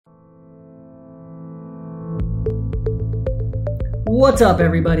What's up,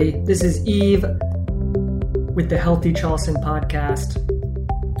 everybody? This is Eve with the Healthy Charleston podcast.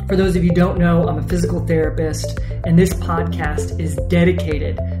 For those of you who don't know, I'm a physical therapist, and this podcast is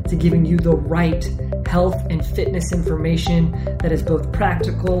dedicated to giving you the right health and fitness information that is both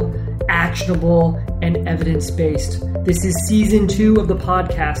practical, actionable, and evidence-based. This is season 2 of the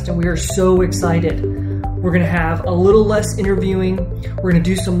podcast, and we are so excited. We're going to have a little less interviewing. We're going to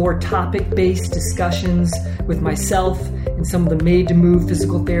do some more topic-based discussions with myself and some of the Made to Move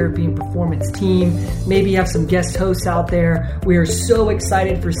physical therapy and performance team. Maybe have some guest hosts out there. We are so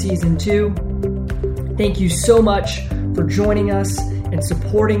excited for season 2. Thank you so much for joining us and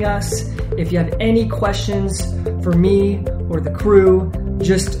supporting us. If you have any questions for me or the crew,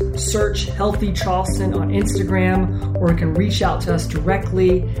 just search Healthy Charleston on Instagram, or you can reach out to us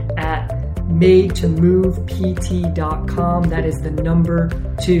directly at madetomovept.com. That is the number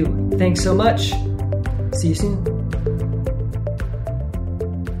 2. Thanks so much. See you soon.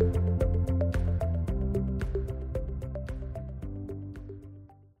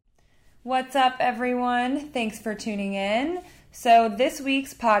 What's up, everyone? Thanks for tuning in. So this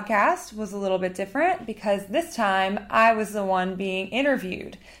week's podcast was a little bit different because this time I was the one being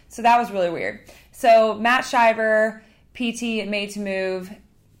interviewed. So that was really weird. So Matt Shiver, PT at Made to Move,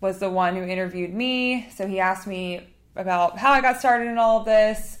 was the one who interviewed me. So he asked me about how I got started in all of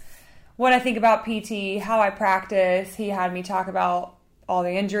this, what I think about PT, how I practice. He had me talk about all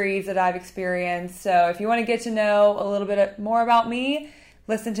the injuries that I've experienced. So if you want to get to know a little bit more about me,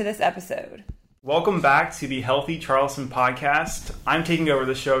 listen to this episode. Welcome back to the Healthy Charleston podcast. I'm taking over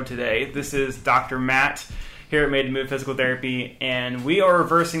the show today. This is Dr. Matt here at Made to Move Physical Therapy, and we are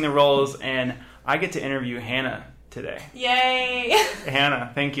reversing the roles, and I get to interview Hannah today. Yay!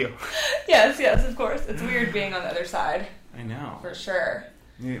 Hannah, thank you. Yes, of course. It's weird being on the other side. I know. For sure.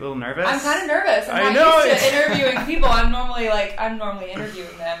 You a little nervous? I'm kind of nervous. I'm not used to interviewing people. I'm normally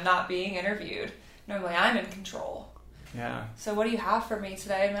interviewing them, not being interviewed. Normally I'm in control. Yeah. So what do you have for me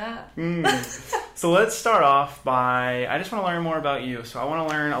today, Matt? So let's start off by, I just want to learn more about you. So I want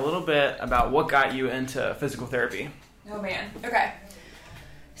to learn a little bit about what got you into physical therapy. Oh, man. Okay.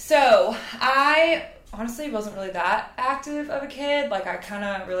 So I honestly wasn't really that active of a kid. Like, I kind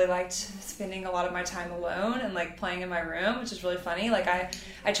of really liked spending a lot of my time alone and, like, playing in my room, which is really funny. Like, I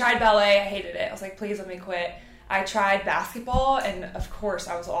tried ballet. I hated it. I was like, please let me quit. I tried basketball, and, of course,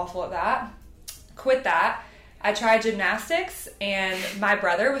 I was awful at that. Quit that. I tried gymnastics, and my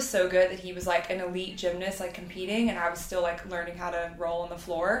brother was so good that he was, like, an elite gymnast, like, competing, and I was still, like, learning how to roll on the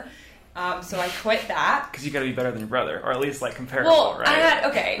floor. So I quit that. Because you got to be better than your brother, or at least, like, comparable, right?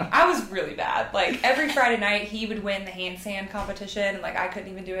 I was really bad. Like, every Friday night, he would win the handstand competition, and, like, I couldn't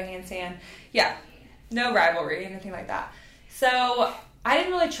even do a handstand. Yeah, no rivalry, anything like that. So I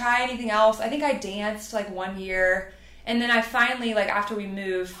didn't really try anything else. I think I danced, like, 1 year, and then I finally, like, after we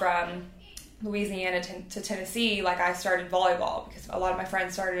moved from Louisiana to Tennessee, like, I started volleyball because a lot of my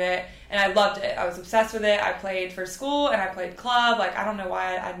friends started it, and I loved it. I was obsessed with it. I played for school, and I played club. Like, I don't know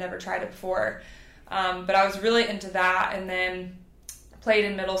why I'd never tried it before, but I was really into that, and then played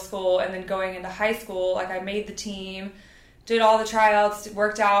in middle school, and then going into high school, like, I made the team, did all the tryouts,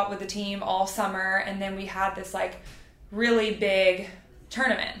 worked out with the team all summer, and then we had this, like, really big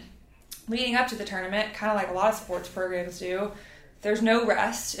tournament. Leading up to the tournament, kind of like a lot of sports programs do, there's no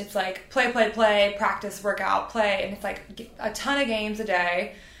rest. It's like play, practice, workout, play, and it's like a ton of games a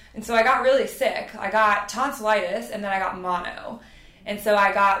day. And so I got really sick. I got tonsillitis, and then I got mono. And so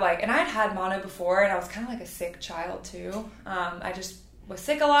I got, like, and I'd had mono before, and I was kind of like a sick child too. I just was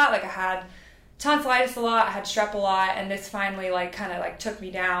sick a lot. Like, I had tonsillitis a lot, I had strep a lot, and this finally, like, kind of, like, took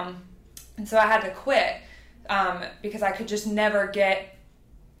me down. And so I had to quit because I could just never get,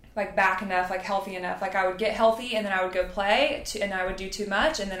 like, back enough, like, healthy enough. Like, I would get healthy, and then I would go play, and I would do too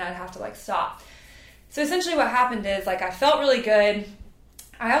much, and then I'd have to, like, stop. So essentially what happened is, like, I felt really good.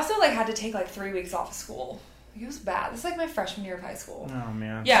 I also, like, had to take, like, 3 weeks off of school. Like, it was bad. This is, like, my freshman year of high school. Oh,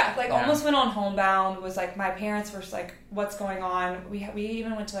 man. Yeah, like, almost went on homebound. Was, like, my parents were just, like, what's going on? We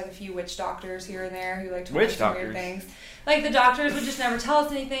even went to, like, a few witch doctors here and there who, like, told us some weird things. Like, the doctors would just never tell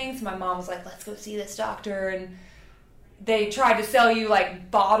us anything, so my mom was like, let's go see this doctor, and they tried to sell you,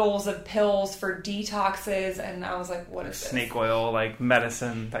 like, bottles of pills for detoxes, and I was like, what is this? Snake oil, like,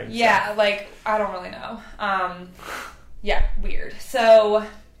 medicine type stuff. Yeah, like, I don't really know. Yeah, weird. So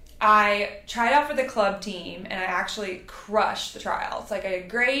I tried out for the club team, and I actually crushed the tryouts. Like, I did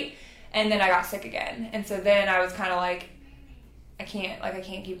great, and then I got sick again. And so then I was kind of like, I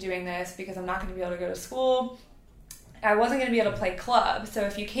can't keep doing this because I'm not going to be able to go to school. I wasn't going to be able to play club. So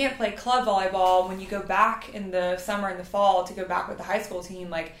if you can't play club volleyball, when you go back in the summer and the fall to go back with the high school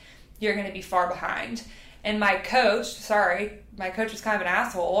team, like, you're going to be far behind. And my coach was kind of an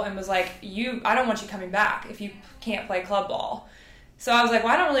asshole and was like, I don't want you coming back if you can't play club ball. So I was like,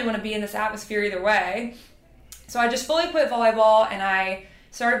 well, I don't really want to be in this atmosphere either way. So I just fully quit volleyball and I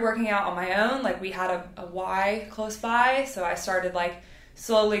started working out on my own. Like, we had a Y close by, so I started like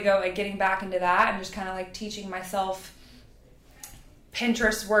slowly getting back into that and just kind of like teaching myself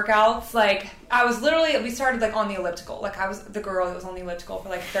Pinterest workouts. Like, we started like on the elliptical. Like, I was the girl that was on the elliptical for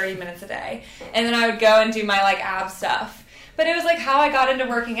like 30 minutes a day. And then I would go and do my like ab stuff. But it was like how I got into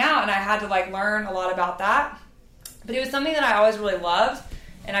working out, and I had to like learn a lot about that. But it was something that I always really loved,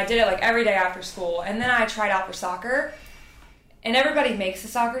 and I did it like every day after school. And then I tried out for soccer, and everybody makes a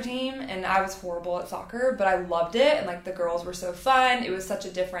soccer team, and I was horrible at soccer, but I loved it. And like, the girls were so fun. It was such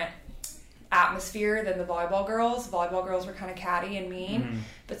a different atmosphere than the volleyball girls. Volleyball girls were kind of catty and mean,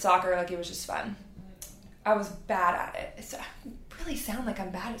 but soccer, like, it was just fun. I was bad at it. I really sound like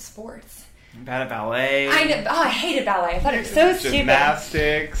I'm bad at sports. I'm bad at ballet. I hated ballet. I thought it was so stupid.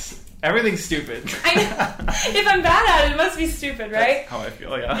 Gymnastics. Everything's stupid. I know. If I'm bad at it, it must be stupid, right? That's how I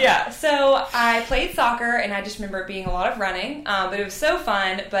feel, yeah. Yeah, so I played soccer, and I just remember it being a lot of running, but it was so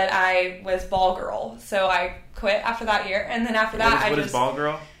fun, but I was ball girl, so I quit after that year, and then after that, What is ball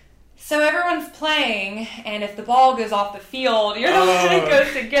girl? So everyone's playing, and if the ball goes off the field, you're the one that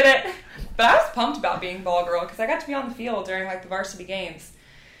goes to get it. But I was pumped about being ball girl, because I got to be on the field during like the varsity games.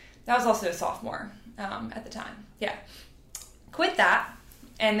 That was also a sophomore at the time. Yeah. Quit that.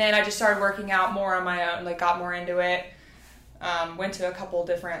 And then I just started working out more on my own, like got more into it. Went to a couple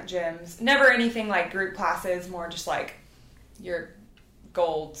different gyms. Never anything like group classes, more just like your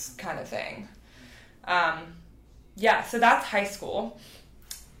golds kind of thing. Yeah, so that's high school.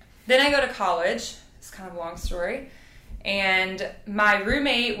 Then I go to college. It's kind of a long story. And my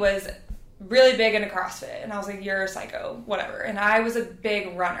roommate was really big into CrossFit. And I was like, you're a psycho, whatever. And I was a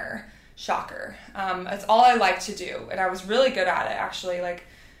big runner. Shocker. It's all I liked to do. And I was really good at it, actually. Like,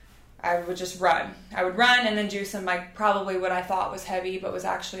 I would just run. I would run and then do some, like, probably what I thought was heavy, but was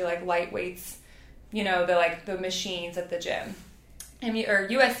actually, like, light weights. You know, the machines at the gym.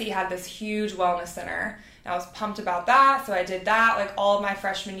 USC had this huge wellness center. And I was pumped about that. So I did that, like, all of my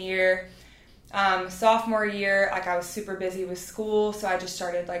freshman year. Sophomore year, like, I was super busy with school. So I just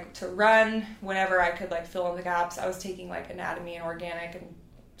started, like, to run whenever I could, like, fill in the gaps. I was taking, like, anatomy and organic and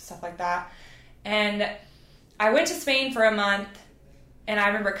stuff like that. And I went to Spain for a month, and I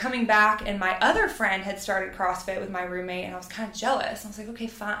remember coming back, and my other friend had started CrossFit with my roommate, and I was kind of jealous. I was like, okay,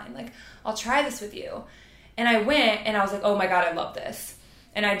 fine. Like, I'll try this with you. And I went, and I was like, oh my God, I love this.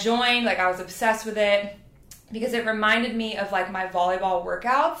 And I joined, like, I was obsessed with it because it reminded me of, like, my volleyball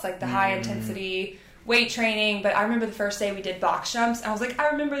workouts, like the high intensity weight training. But I remember the first day we did box jumps, and I was like, I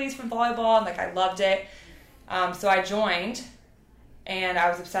remember these from volleyball, and, like, I loved it. So I joined. And I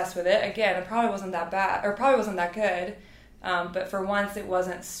was obsessed with it. Again, it probably wasn't that bad, or probably wasn't that good. But for once, it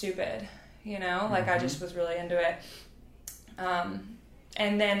wasn't stupid, you know? Like, I just was really into it.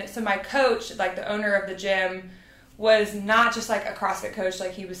 And then, so my coach, like, the owner of the gym, was not just, like, a CrossFit coach.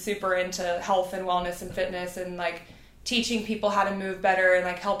 Like, he was super into health and wellness and fitness and, like, teaching people how to move better and,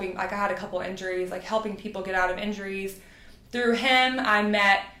 like, helping. Like, I had a couple injuries, like, helping people get out of injuries. Through him, I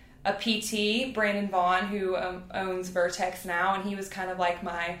met a PT, Brandon Vaughn, who owns Vertex now, and he was kind of like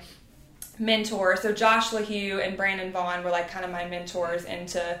my mentor. So Josh LaHue and Brandon Vaughn were like kind of my mentors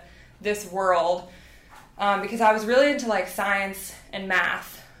into this world because I was really into like science and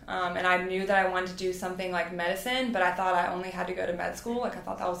math, and I knew that I wanted to do something like medicine, but I thought I only had to go to med school. Like, I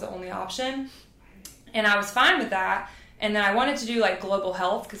thought that was the only option, and I was fine with that. And then I wanted to do like global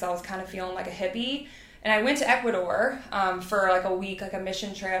health because I was kind of feeling like a hippie. And I went to Ecuador for like a week, like a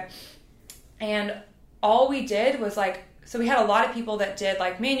mission trip. And all we did was like, so we had a lot of people that did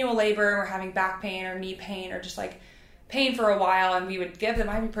like manual labor and were having back pain or knee pain or just like pain for a while. And we would give them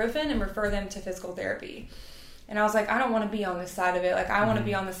ibuprofen and refer them to physical therapy. And I was like, I don't want to be on this side of it. Like, I want to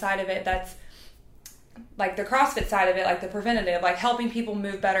be on the side of it that's like the CrossFit side of it, like the preventative, like helping people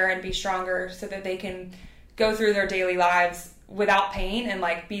move better and be stronger so that they can go through their daily lives without pain and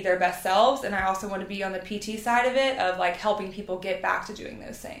like be their best selves. And I also want to be on the PT side of it, of like helping people get back to doing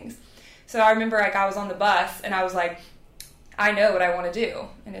those things. So I remember like I was on the bus and I was like, I know what I want to do,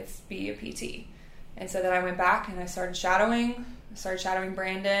 and it's be a PT. And so then I went back and I started shadowing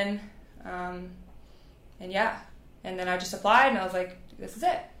Brandon, and yeah, and then I just applied and I was like, this is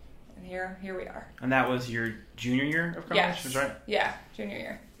it, and here we are. And that was your junior year of college? Yes. Was right? Yeah, junior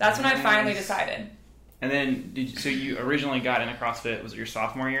year. That's when I finally decided. And then, so you originally got into CrossFit, was it your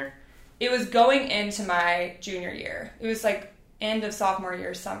sophomore year? It was going into my junior year. It was like end of sophomore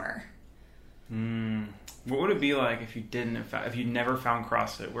year, summer. What would it be like if you if you never found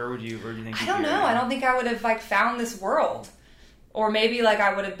CrossFit? Where do you think? I don't know. I don't think I would have like found this world, or maybe like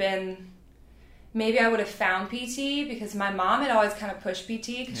I would have found PT because my mom had always kind of pushed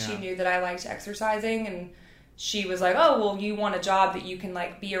PT because she knew that I liked exercising, and she was like, "Oh, well, you want a job that you can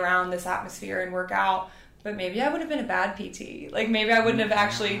like be around this atmosphere and work out." But maybe I would have been a bad PT. Like maybe I wouldn't have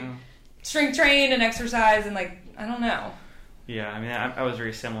actually strength trained and exercised, and like I don't know. Yeah, I mean, I was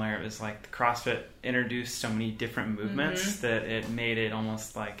very similar. It was like the CrossFit introduced so many different movements that it made it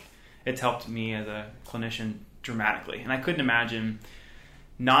almost like it's helped me as a clinician dramatically. And I couldn't imagine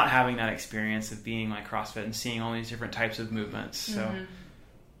not having that experience of being like CrossFit and seeing all these different types of movements. So,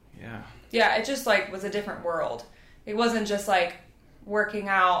 yeah. Yeah, it just like was a different world. It wasn't just like working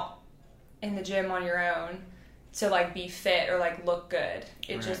out in the gym on your own to like be fit or like look good.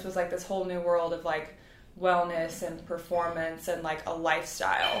 It just was like this whole new world of like wellness and performance and like a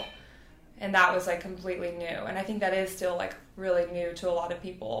lifestyle, and that was like completely new, and I think that is still like really new to a lot of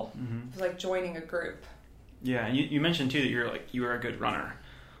people. It was like joining a group. And you mentioned too that you were a good runner.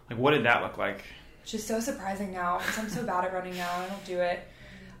 Like what did that look like? Which is so surprising now because I'm so bad at running now. I don't do it.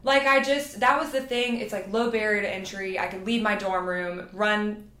 Like that was the thing. It's like low barrier to entry. I could leave my dorm room,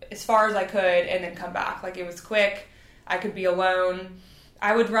 run as far as I could, and then come back. Like it was quick. I could be alone.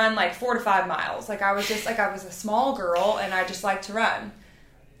 I would run like 4 to 5 miles. Like I was just like, I was a small girl and I just liked to run.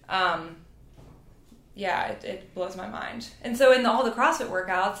 It blows my mind. And so in all the CrossFit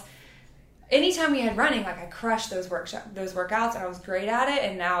workouts, anytime we had running, like I crushed those workouts and I was great at it.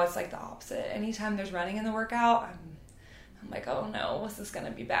 And now it's like the opposite. Anytime there's running in the workout, I'm like, oh no, what's this going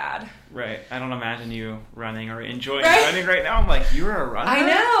to be bad? Right. I don't imagine you running or enjoying running right now. I'm like, you were a runner? I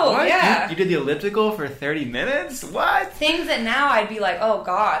know. What? Yeah. You did the elliptical for 30 minutes? What? Things that now I'd be like, oh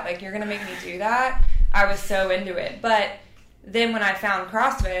God, like you're going to make me do that. I was so into it. But then when I found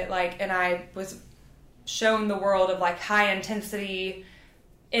CrossFit, like, and I was shown the world of like high intensity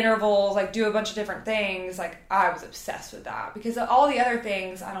intervals, like do a bunch of different things, like I was obsessed with that because all the other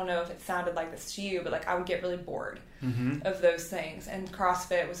things, I don't know if it sounded like this to you, but like I would get really bored of those things, and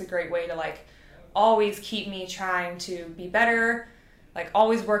CrossFit was a great way to like always keep me trying to be better, like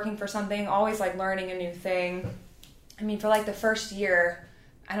always working for something, always like learning a new thing. I mean, for like the first year,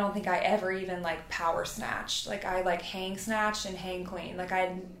 I don't think I ever even like power snatched. Like I like hang snatched and hang clean. Like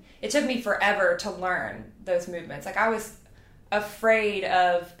it took me forever to learn those movements. Like I was afraid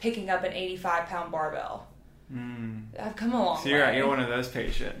of picking up an 85-pound barbell. I've come a long way. So you're one of those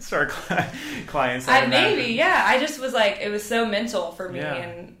patients or clients. I just was like, it was so mental for me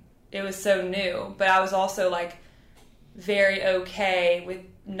and it was so new. But I was also like very okay with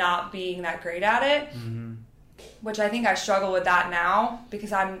not being that great at it, which I think I struggle with that now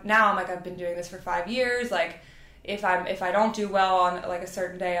because I'm like, I've been doing this for 5 years. Like if I don't do well on like a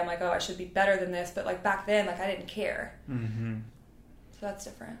certain day, I'm like, oh, I should be better than this. But like back then, like I didn't care. So that's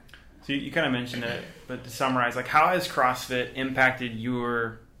different. So you kind of mentioned it, but to summarize, like how has CrossFit impacted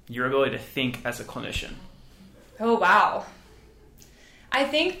your ability to think as a clinician? Oh, wow. I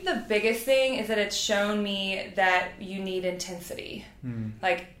think the biggest thing is that it's shown me that you need intensity.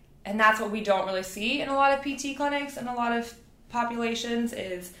 Like, and that's what we don't really see in a lot of PT clinics and a lot of populations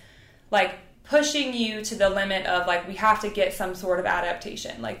is like pushing you to the limit of like, we have to get some sort of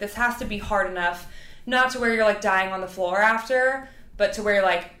adaptation. Like this has to be hard enough, not to where you're like dying on the floor after, but to where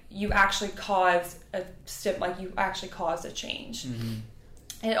like you actually caused a change.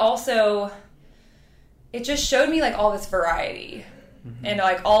 It just showed me like all this variety and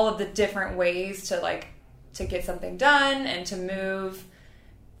like all of the different ways to get something done and to move.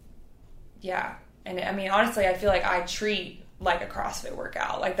 Yeah. And I mean, honestly, I feel like I treat like a CrossFit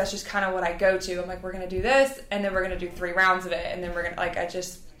workout. Like that's just kind of what I go to. I'm like, we're going to do this and then we're going to do 3 rounds of it. And then we're going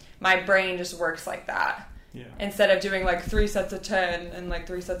to my brain just works like that. Yeah. Instead of doing like 3 sets of 10 and like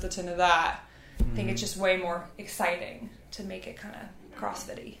 3 sets of 10 of that, I think it's just way more exciting to make it kind of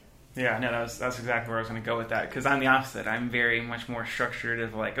CrossFit-y. Yeah, no, that's exactly where I was going to go with that because I'm the opposite. I'm very much more structured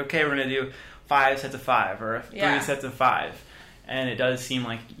of like, okay, we're going to do 5 sets of 5 or 3 sets of 5. And it does seem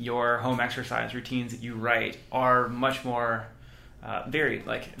like your home exercise routines that you write are much more varied,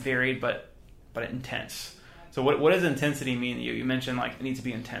 but intense. So what does intensity mean to you? You mentioned like it needs to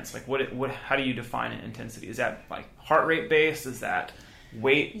be intense. Like how do you define an intensity? Is that like heart rate based? Is that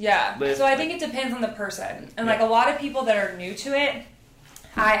weight? Yeah. Lift? So I think it depends on the person. And like a lot of people that are new to it,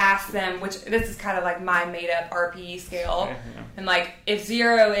 I ask them, which this is kind of like my made up RPE scale. Okay, yeah. And like if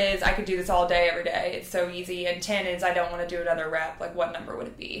 0 is I could do this all day, every day, it's so easy. And 10 is I don't want to do another rep, like what number would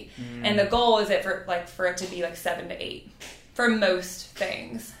it be? And the goal is for it to be like 7 to 8 for most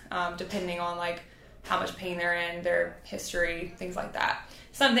things, depending on like how much pain they're in, their history, things like that.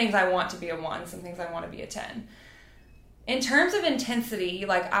 some things I want to be a 1, some things I want to be a 10. In terms of intensity,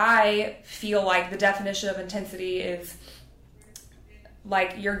 like, I feel like the definition of intensity is,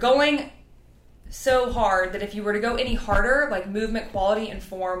 like, you're going so hard that if you were to go any harder, like, movement quality and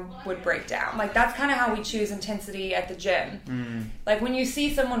form would break down. Like, that's kind of how we choose intensity at the gym. Like, when you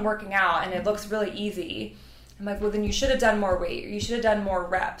see someone working out and it looks really easy, I'm like, well, then you should have done more weight, or you should have done more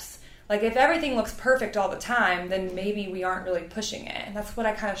reps. Like, if everything looks perfect all the time, then maybe we aren't really pushing it. And that's what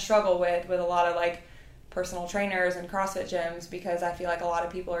I kind of struggle with a lot of, like, personal trainers and CrossFit gyms, because I feel like a lot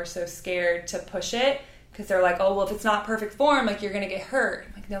of people are so scared to push it because they're like, oh, well, if it's not perfect form, like, you're going to get hurt.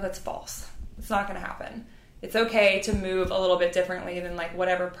 I'm like, no, that's false. It's not going to happen. It's okay to move a little bit differently than, like,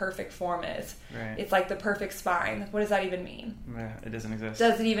 whatever perfect form is. Right. It's like the perfect spine. What does that even mean? Yeah, it doesn't exist.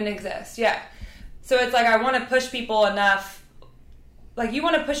 Does it even exist? Yeah. So it's like, I want to push people enough. Like, you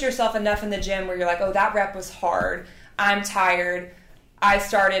want to push yourself enough in the gym where you're like, oh, that rep was hard. I'm tired. I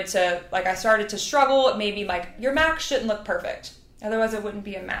started to struggle. Maybe, like, your max shouldn't look perfect. Otherwise, it wouldn't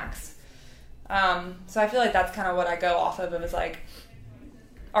be a max. So I feel like that's kind of what I go off of. It was like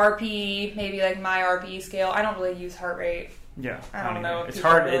RPE, maybe like my RPE scale. I don't really use heart rate. Yeah. I don't know. It's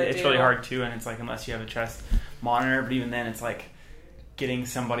hard. It's really hard too. And it's like, unless you have a chest monitor, but even then it's like getting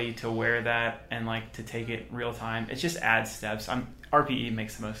somebody to wear that and like to take it real time. It just adds steps. RPE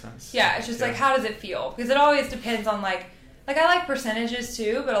makes the most sense. Yeah. It's just like, how does it feel? Because it always depends on like I like percentages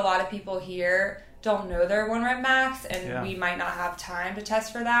too, but a lot of people here don't know their 1 rep max, and we might not have time to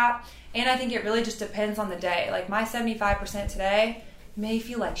test for that. And I think it really just depends on the day. Like, my 75% today may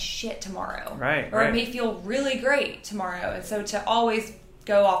feel like shit tomorrow. Right. Or it may feel really great tomorrow. And so to always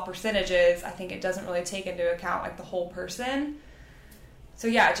go off percentages, I think it doesn't really take into account, like, the whole person. So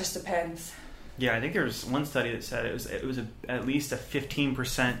yeah, it just depends. Yeah, I think there was one study that said it was at least a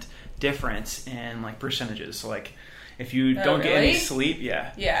 15% difference in, like, percentages. So, like, if you don't get any sleep,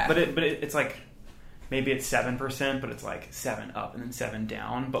 yeah. But it's like, maybe it's 7%, but it's like 7 up and then 7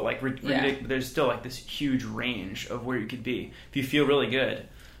 down. But like, there's still like this huge range of where you could be. If you feel really good,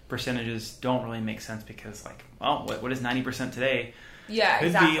 percentages don't really make sense, because like, well, what is 90% today? Yeah, could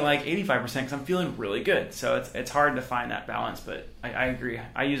exactly. be like 85% because I'm feeling really good. So it's hard to find that balance. But I agree.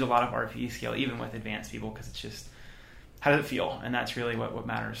 I use a lot of RPE scale even with advanced people, because it's just, how does it feel? And that's really what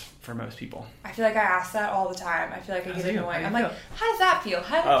matters for most people. I feel like I ask that all the time. I feel like I get annoyed. I'm like, how does that feel?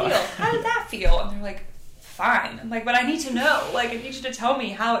 How does it feel? How did that feel? And they're like, fine. I'm like, but I need to know. Like, I need you to tell me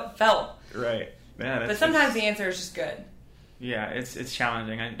how it felt. Right. Yeah, but sometimes the answer is just good. Yeah, it's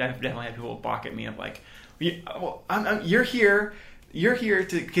challenging. I definitely have people balk at me of like, well, you're here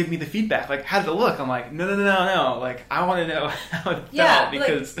to give me the feedback. Like, how did it look? I'm like, no. Like, I want to know how it felt,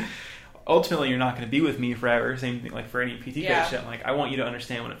 because ultimately you're not going to be with me forever. Same thing like for any PT patient. Like, I want you to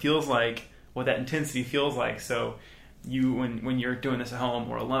understand what it feels like, what that intensity feels like, so you, when you're doing this at home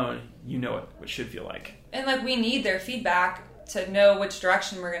or alone, you know what it should feel like. And like, we need their feedback to know which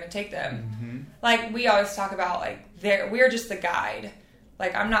direction we're going to take them. Mm-hmm. Like, we always talk about, like, we're just the guide.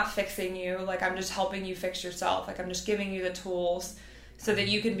 Like, I'm not fixing you. Like, I'm just helping you fix yourself. Like, I'm just giving you the tools so that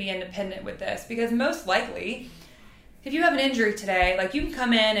you can be independent with this. Because most likely, if you have an injury today, like, you can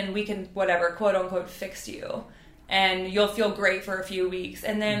come in and we can, whatever, quote unquote, fix you. And you'll feel great for a few weeks.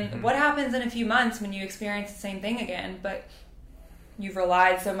 And then what happens in a few months when you experience the same thing again? But you've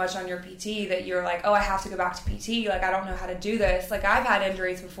relied so much on your PT that you're like, oh, I have to go back to PT. Like, I don't know how to do this. Like, I've had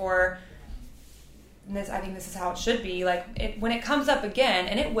injuries before. And I think this is how it should be. Like, when it comes up again,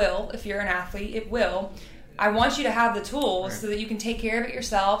 and it will, if you're an athlete, it will. I want you to have the tools so that you can take care of it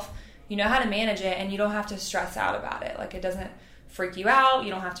yourself. You know how to manage it, and you don't have to stress out about it. Like, it doesn't freak you out.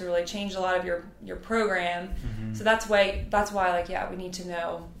 You don't have to really change a lot of your program. Mm-hmm. So that's why, like, we need to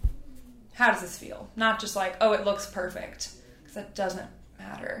know, how does this feel? Not just like, oh, it looks perfect, because that doesn't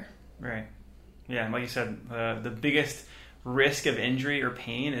matter. Right. Yeah, and like you said, the biggest risk of injury or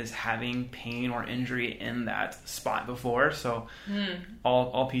pain is having pain or injury in that spot before. So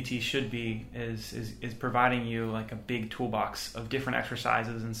all PT should be is providing you like a big toolbox of different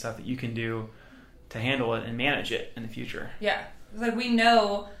exercises and stuff that you can do to handle it and manage it in the future. Yeah. Like, we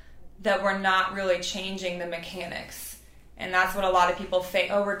know that we're not really changing the mechanics. And that's what a lot of people think.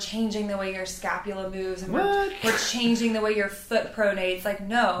 Oh, we're changing the way your scapula moves, and we're changing the way your foot pronates. Like,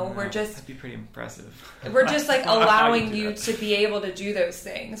 no, we're just... That'd be pretty impressive. We're just, like, allowing you to be able to do those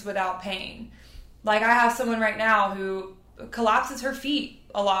things without pain. Like, I have someone right now who collapses her feet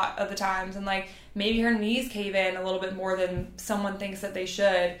a lot of the times, and, like, maybe her knees cave in a little bit more than someone thinks that they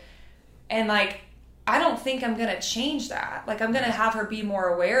should. And, like, I don't think I'm going to change that. Like, I'm going to have her be more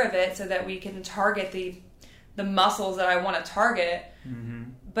aware of it so that we can target the muscles that I want to target. Mm-hmm.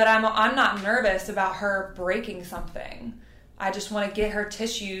 But I'm not nervous about her breaking something. I just want to get her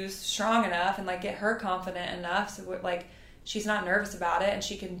tissues strong enough and like get her confident enough so like she's not nervous about it and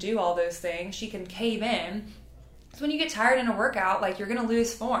she can do all those things. She can cave in. So when you get tired in a workout, like you're going to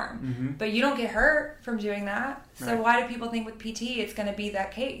lose form, but you don't get hurt from doing that. So why do people think with PT it's going to be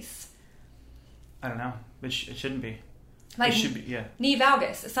that case? I don't know. It shouldn't be. Like it should be, yeah. Knee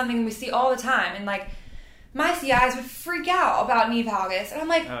valgus is something we see all the time, and like my CIs would freak out about knee valgus, and I'm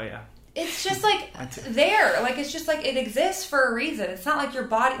like, oh yeah, it's just like there, like it's just like it exists for a reason. It's not like your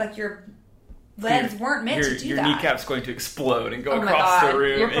body, like your legs weren't meant to do your that. Your kneecap's going to explode and go across the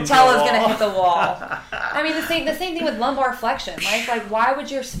room. Your patella's going to hit the wall. I mean, the same thing with lumbar flexion. Like why would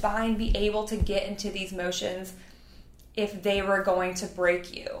your spine be able to get into these motions if they were going to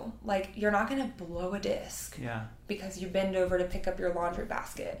break you? Like, you're not going to blow a disc because you bend over to pick up your laundry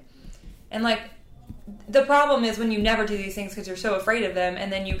basket. And like, the problem is when you never do these things because you're so afraid of them,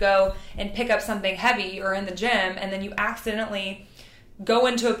 and then you go and pick up something heavy or in the gym, and then you accidentally go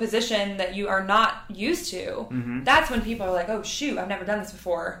into a position that you are not used to. That's when people are like, oh shoot, I've never done this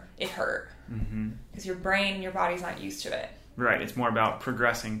before. It hurt. Because your brain and your body's not used to it. Right. It's more about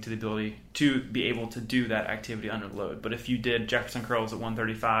progressing to the ability to be able to do that activity under load. But if you did Jefferson curls at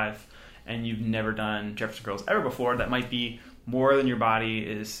 135 and you've never done Jefferson curls ever before, that might be more than your body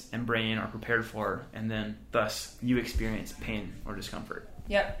is and brain are prepared for, and then thus you experience pain or discomfort.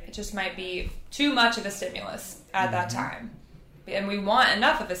 Yep. It just might be too much of a stimulus at that time. And we want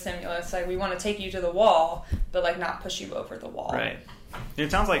enough of a stimulus, like we want to take you to the wall, but like not push you over the wall. Right.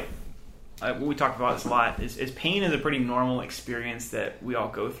 It sounds like we talked about this a lot. Is pain is a pretty normal experience that we all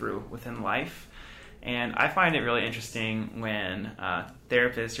go through within life, and I find it really interesting when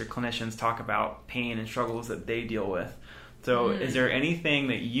therapists or clinicians talk about pain and struggles that they deal with. So, is there anything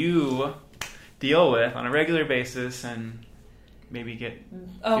that you deal with on a regular basis and maybe get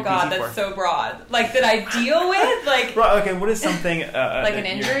oh god PT that's for? So broad, like that I deal with, like okay, what is something like an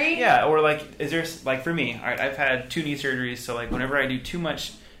injury, or like is there, like for me, all right, I've had 2 knee surgeries, so like whenever I do too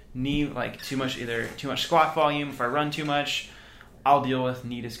much knee, like too much squat volume, if I run too much, I'll deal with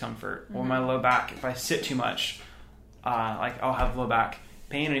knee discomfort. Or my low back, if I sit too much, like I'll have low back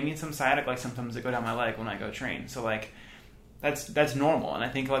pain, and I mean some sciatic, like sometimes that go down my leg when I go train. So like that's normal, and I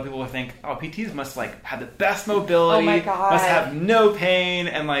think a lot of people will think, oh, PTs must like have the best mobility, oh my God, must have no pain,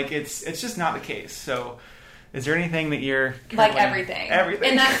 and like it's just not the case. So is there anything that you're like everything,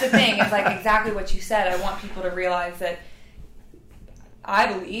 and that's the thing, it's like exactly what you said. I want people to realize that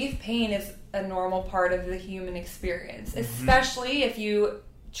I believe pain is a normal part of the human experience, especially if you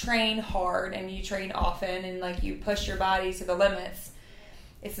train hard and you train often and like you push your body to the limits.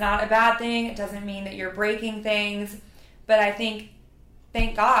 It's not a bad thing. It doesn't mean that you're breaking things. But I think,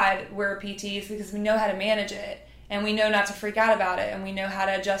 thank God we're PTs, because we know how to manage it, and we know not to freak out about it, and we know how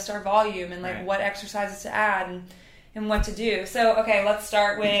to adjust our volume and like what exercises to add and what to do. So, okay, let's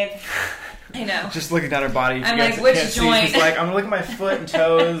start with, I know. Just looking at her body. I'm like, which joint? She's like, I'm going to look at my foot and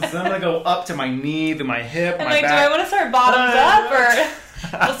toes, then I'm going to go up to my knee, then my hip, I'm my like, back. do I want to start bottoms up, or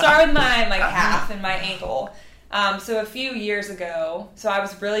we'll start with my like calf and my ankle. So a few years ago, so I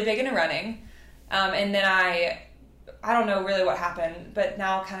was really big into running, and then I don't know really what happened, but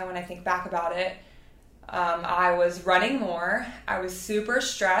now kind of when I think back about it, I was running more. I was super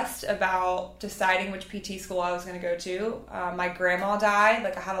stressed about deciding which PT school I was going to go to. My grandma died.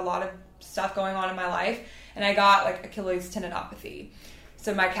 Like I had a lot of stuff going on in my life, and I got like Achilles tendinopathy.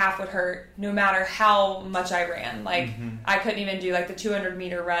 So my calf would hurt no matter how much I ran. Like I couldn't even do like the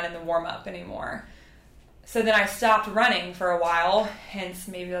 200-meter run in the warm-up anymore. So then I stopped running for a while, hence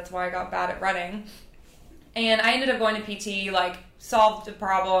maybe that's why I got bad at running. And I ended up going to PT, like solved the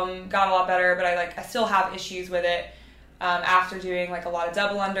problem, got a lot better, but I still have issues with it after doing like a lot of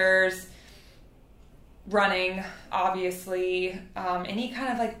double unders, running, obviously, any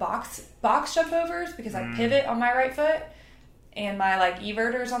kind of like box jump overs, because I pivot on my right foot, and my like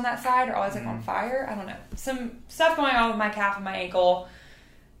everters on that side are always like on fire. I don't know, some stuff going on with my calf and my ankle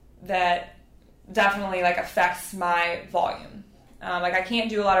that definitely like affects my volume. Like I can't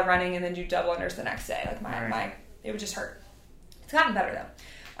do a lot of running and then do double unders the next day. Like my it would just hurt. It's gotten better though.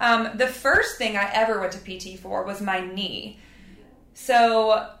 The first thing I ever went to PT for was my knee.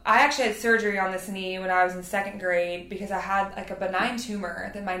 So I actually had surgery on this knee when I was in 2nd grade because I had like a benign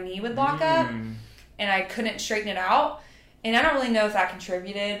tumor that my knee would lock up, and I couldn't straighten it out. And I don't really know if that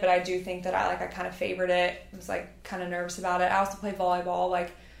contributed, but I do think that I kind of favored it. I was like kind of nervous about it. I also played volleyball,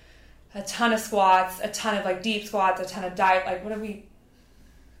 like a ton of squats, a ton of like deep squats, a ton of diving. What did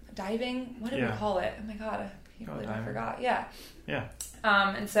we call it? Oh my God, I can't believe I forgot. Yeah.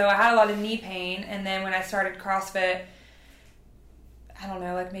 And so I had a lot of knee pain, and then when I started CrossFit, I don't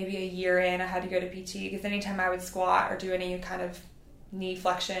know, like maybe a year in, I had to go to PT because anytime I would squat or do any kind of knee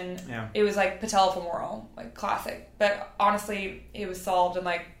flexion, it was like patellofemoral, like classic. But honestly, it was solved in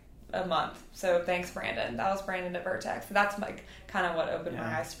like a month. So thanks, Brandon. That was Brandon at Vertex. So that's like kind of what opened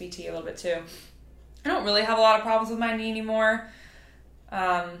my eyes to PT a little bit too. I don't really have a lot of problems with my knee anymore.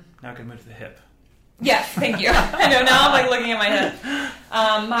 Now I can move to the hip. Yes, thank you. I know, now I'm like looking at my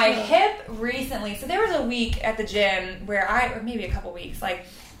hip. My hip recently, so there was a week at the gym where or maybe a couple weeks, like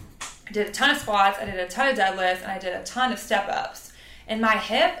I did a ton of squats, I did a ton of deadlifts, and I did a ton of step-ups. And my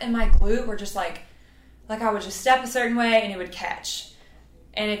hip and my glute were just like I would just step a certain way and it would catch.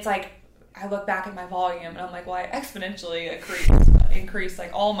 And it's like, I look back at my volume and I'm like, well, I exponentially increased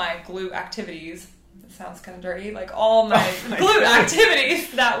like all my glute activities. Sounds kind of dirty, like all my glute activities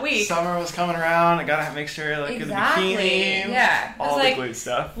that week. Summer was coming around. I gotta make sure, like, exactly. in the bikini, all the glute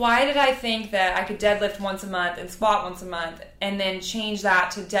stuff. Why did I think that I could deadlift once a month and squat once a month, and then change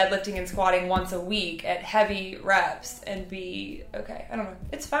that to deadlifting and squatting once a week at heavy reps and be okay? I don't know.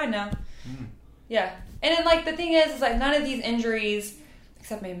 It's fine now. Yeah, and then like the thing is like none of these injuries,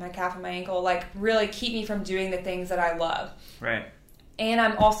 except maybe my calf and my ankle, like really keep me from doing the things that I love. Right. And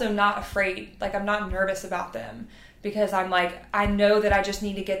I'm also not afraid, like I'm not nervous about them because I'm like, I know that I just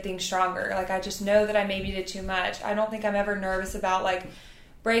need to get things stronger. Like I just know that I maybe did too much. I don't think I'm ever nervous about like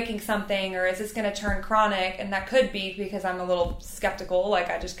breaking something or is this going to turn chronic? And that could be because I'm a little skeptical. Like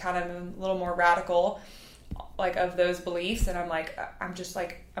I just kind of am a little more radical like of those beliefs. And I'm like, I'm just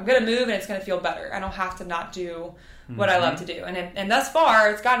like, I'm going to move and it's going to feel better. I don't have to not do what I love to do. And thus far,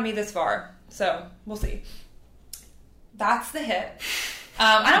 it's gotten me this far. So we'll see. That's the hip.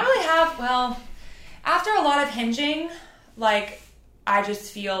 I don't really have, after a lot of hinging, like, I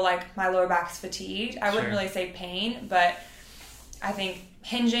just feel like my lower back's fatigued. I wouldn't really say pain, but I think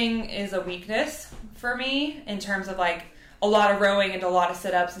hinging is a weakness for me in terms of, like, a lot of rowing into a lot of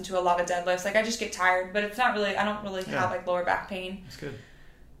sit-ups into a lot of deadlifts. Like, I just get tired, but it's not really, I don't really have, like, lower back pain. That's good.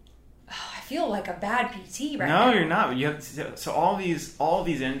 Oh, I feel like a bad PT right now. No, you're not. You have so all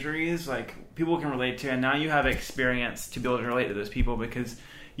these injuries, like, people can relate to, and now you have experience to be able to relate to those people because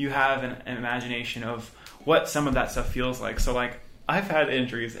you have an imagination of what some of that stuff feels like. So, like, I've had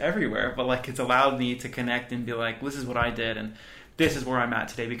injuries everywhere, but, like, it's allowed me to connect and be like, this is what I did, and this is where I'm at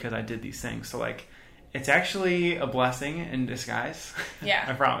today because I did these things. So, like, it's actually a blessing in disguise. Yeah.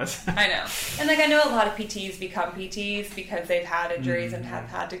 I promise. I know. And, like, I know a lot of PTs become PTs because they've had injuries and have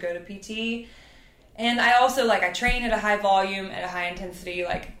had to go to PT. And I also, like, I train at a high volume, at a high intensity.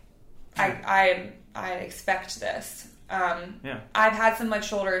 Like, I expect this. I've had some, like,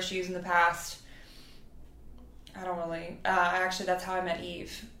 shoulder issues in the past. I don't really... actually, that's how I met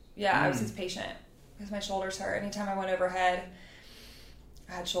Eve. Yeah, I was his patient because my shoulders hurt. Anytime I went overhead,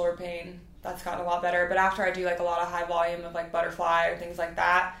 I had shoulder pain. That's gotten a lot better. But after I do, like, a lot of high volume of, like, butterfly or things like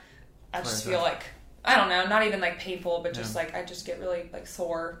that, I just feel like... I don't know, not even, like, painful, but just, like, I just get really, like,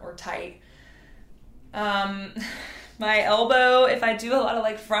 sore or tight. My elbow, if I do a lot of,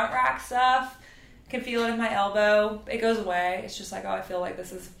 like, front rack stuff, I can feel it in my elbow. It goes away. It's just like, oh, I feel like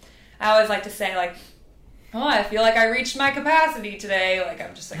this is... I always like to say, like, oh, I feel like I reached my capacity today. Like,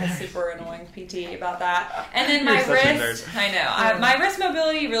 I'm just, like, a super annoying PT about that. And then my wrist... I know. My wrist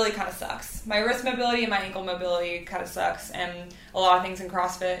mobility really kind of sucks. My wrist mobility and my ankle mobility kind of sucks. And a lot of things in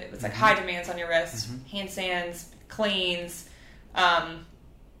CrossFit, it's, like, high demands on your wrist. Handstands, cleans,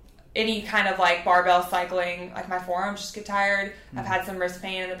 any kind of, like, barbell cycling. Like, my forearms just get tired. I've had some wrist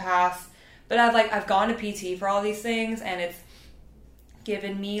pain in the past. But I've gone to PT for all these things, and it's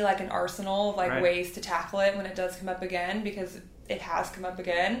given me, like, an arsenal of, like, ways to tackle it when it does come up again, because it has come up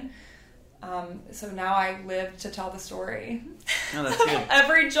again. So now I live to tell the story. No, that's good.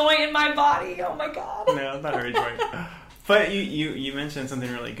 Every joint in my body. Oh, my God. No, not every joint. But you mentioned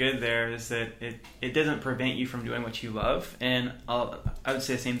something really good there, is that it doesn't prevent you from doing what you love. And I would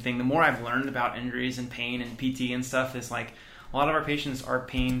say the same thing. The more I've learned about injuries and pain and PT and stuff, is like a lot of our patients are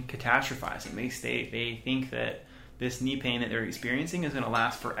pain catastrophizing. They think that this knee pain that they're experiencing is going to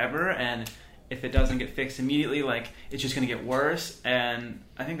last forever, and if it doesn't get fixed immediately, like, it's just going to get worse. And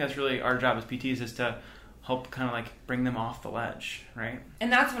I think that's really our job as PTs, is to help kind of, like, bring them off the ledge, right?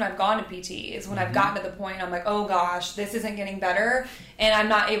 And that's when I've gone to PT, is when I've gotten to the point I'm like, oh gosh, this isn't getting better, and I'm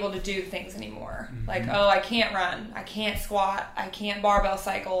not able to do things anymore. Like, oh, I can't run, I can't squat, I can't barbell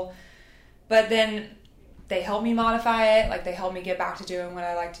cycle. But then they help me modify it, like, they help me get back to doing what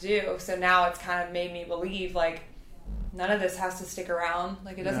I like to do. So now it's kind of made me believe, like, none of this has to stick around.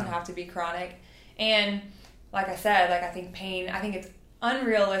 Like, it doesn't have to be chronic. And like I said, like, I think it's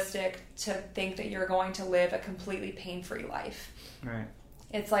unrealistic to think that you're going to live a completely pain-free life. Right.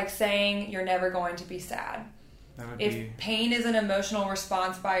 It's like saying you're never going to be sad. If pain is an emotional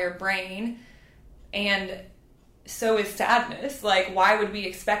response by your brain, and so is sadness, like, why would we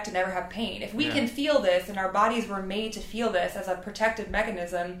expect to never have pain? If we can feel this and our bodies were made to feel this as a protective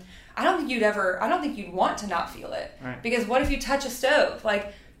mechanism, I don't think you'd want to not feel it. Right. Because what if you touch a stove?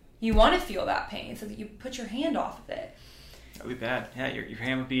 Like, you want to feel that pain so that you put your hand off of it. That would be bad. Yeah, your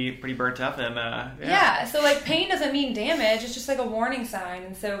hand would be pretty burnt up. And so, like, pain doesn't mean damage. It's just like a warning sign.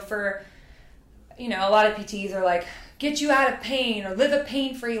 And so for, a lot of PTs are like, get you out of pain or live a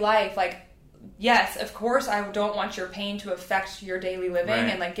pain-free life. Like, yes, of course, I don't want your pain to affect your daily living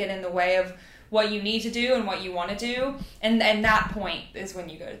and, like, get in the way of what you need to do and what you want to do. And that point is when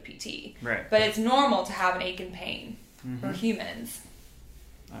you go to PT. Right. But it's normal to have an ache and pain. We're humans.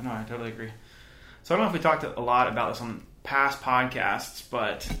 I know, I totally agree. So I don't know if we talked a lot about this on past podcasts,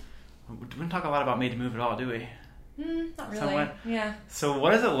 but we didn't talk a lot about Made to Move at all, do we? Not really. Somewhat. Yeah. So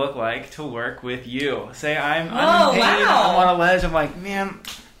what does it look like to work with you? Say I'm in pain, wow. I'm on a ledge, I'm like, man,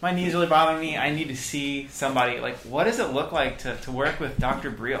 my knee's really bothering me, I need to see somebody. Like, what does it look like to work with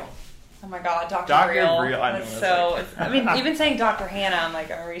Dr. Breal? Oh my God, Dr. Breal. I know. Even saying Dr. Hannah, I'm like,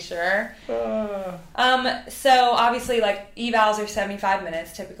 are we sure? So obviously, like, evals are 75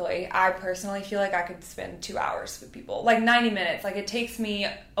 minutes typically. I personally feel like I could spend 2 hours with people, like 90 minutes. Like, it takes me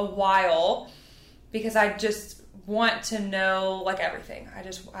a while because I just want to know, like, everything.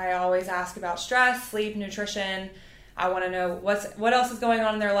 I always ask about stress, sleep, nutrition. I want to know what else is going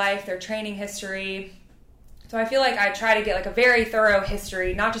on in their life, their training history. So I feel like I try to get, like, a very thorough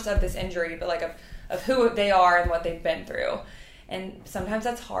history, not just of this injury, but, like, of who they are and what they've been through. And sometimes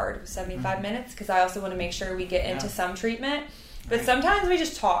that's hard with 75 minutes because I also want to make sure we get into some treatment. But sometimes we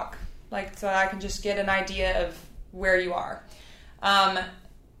just talk, like, so I can just get an idea of where you are. And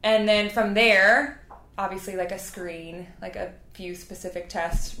then from there, obviously, like, a screen, like a few specific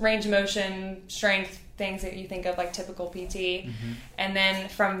tests, range of motion, strength, things that you think of like typical PT. And then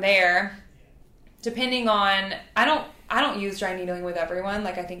from there, depending on, I don't use dry needling with everyone.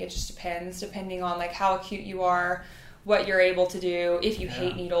 Like, I think it just depends, depending on, like, how acute you are, what you're able to do, if you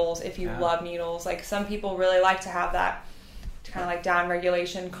hate needles, if you love needles. Like, some people really like to have that kind of, like, down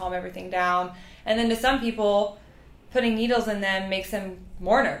regulation, calm everything down. And then to some people, putting needles in them makes them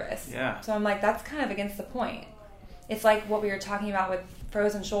more nervous. Yeah. So I'm like, that's kind of against the point. It's like what we were talking about with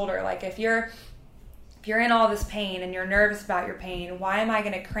frozen shoulder. Like, if you're in all this pain and you're nervous about your pain, why am I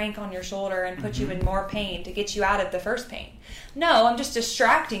going to crank on your shoulder and put you in more pain to get you out of the first pain? No, I'm just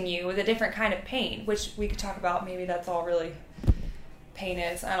distracting you with a different kind of pain, which we could talk about. Maybe that's all really pain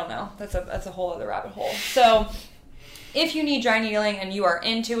is. I don't know. That's a whole other rabbit hole. So if you need dry needling and you are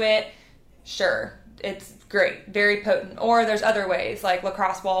into it, sure, it's great, very potent. Or there's other ways, like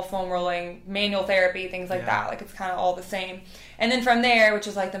lacrosse ball, foam rolling, manual therapy, things like that. Like, it's kind of all the same. And then from there, which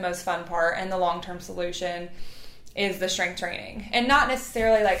is like the most fun part and the long-term solution, is the strength training. And not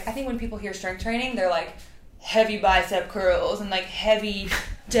necessarily, like, I think when people hear strength training, they're like heavy bicep curls and like heavy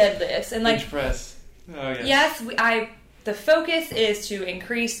deadlifts and like bench press. Oh yes. Yes, the focus is to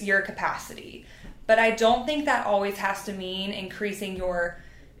increase your capacity, but I don't think that always has to mean increasing your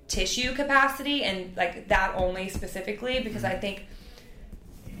tissue capacity and like that only specifically, because I think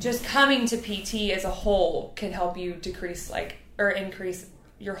just coming to PT as a whole can help you decrease or increase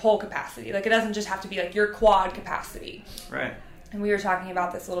your whole capacity. Like, it doesn't just have to be like your quad capacity. Right. And we were talking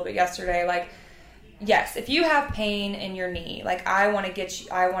about this a little bit yesterday. Like, yes, if you have pain in your knee, like, I want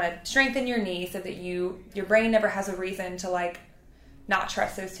to strengthen your knee so that your brain never has a reason to like not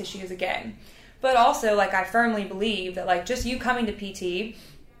trust those tissues again. But also, like, I firmly believe that, like, just you coming to PT,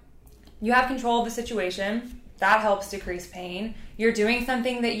 you have control of the situation. That helps decrease pain. You're doing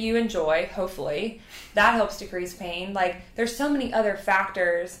something that you enjoy, hopefully. That helps decrease pain. Like, there's so many other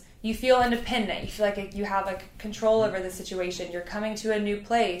factors. You feel independent. You feel like you have like control over the situation. You're coming to a new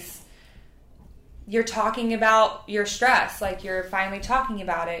place. You're talking about your stress. Like, you're finally talking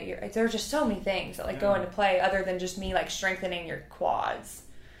about it. There's just so many things that go into play other than just me like strengthening your quads.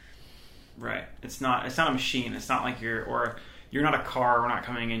 Right. It's not a machine. It's not like you're not a car. We're not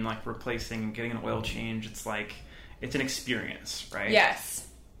coming in like replacing and getting an oil change. It's like, it's an experience, right? Yes,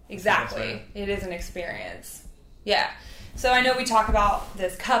 exactly. It is an experience. Yeah. So I know we talk about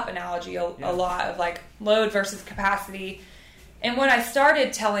this cup analogy a lot of like load versus capacity. And what I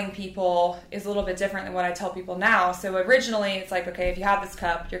started telling people is a little bit different than what I tell people now. So originally it's like, okay, if you have this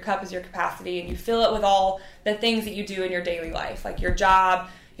cup, your cup is your capacity, and you fill it with all the things that you do in your daily life, like your job,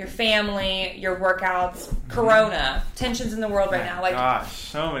 your family, your workouts, corona, tensions in the world right now. Like, gosh,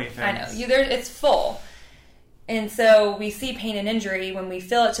 so many things. I know. It's full. And so we see pain and injury when we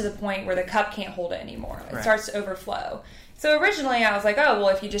fill it to the point where the cup can't hold it anymore. It starts to overflow. So originally I was like, oh, well,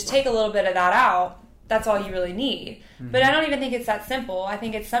 if you just take a little bit of that out, that's all you really need. But I don't even think it's that simple. I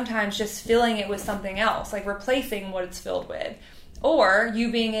think it's sometimes just filling it with something else, like replacing what it's filled with, or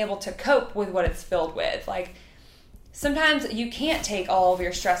you being able to cope with what it's filled with. Like sometimes you can't take all of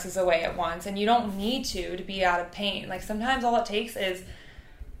your stresses away at once, and you don't need to be out of pain. Like sometimes all it takes is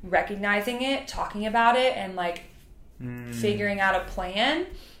recognizing it, talking about it, and like figuring out a plan,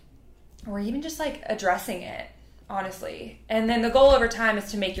 or even just like addressing it, honestly. And then the goal over time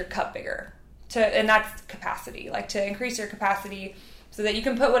is to make your cup bigger, and that's capacity, like to increase your capacity so that you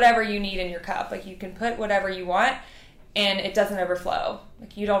can put whatever you need in your cup. Like you can put whatever you want and it doesn't overflow.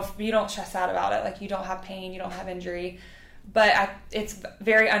 Like you don't stress out about it. Like you don't have pain, you don't have injury. But it's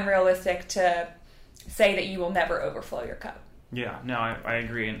very unrealistic to say that you will never overflow your cup. Yeah, no, I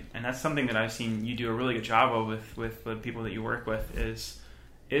agree. And that's something that I've seen you do a really good job of with the people that you work with is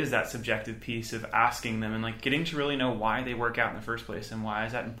that subjective piece of asking them and like getting to really know why they work out in the first place and why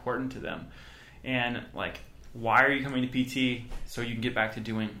is that important to them. And like, why are you coming to PT? So you can get back to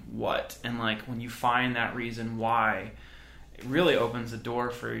doing what? And like, when you find that reason why, it really opens the door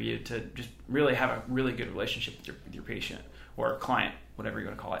for you to just really have a really good relationship with your patient or client, whatever you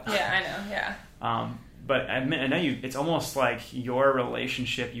want to call it. Yeah, I know. Yeah. But I know it's almost like your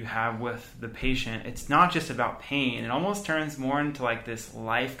relationship you have with the patient, it's not just about pain. It almost turns more into like this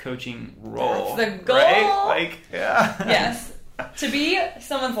life coaching role. That's the goal. Right? Like, yeah. Yes. To be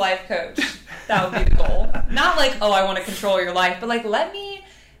someone's life coach, that would be the goal. Not like, oh, I want to control your life, but like, let me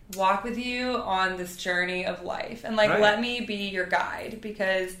walk with you on this journey of life. And like, let me be your guide,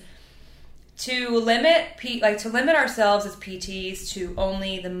 because to limit ourselves as PTs to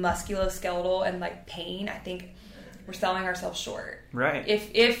only the musculoskeletal and like pain, I think we're selling ourselves short. Right.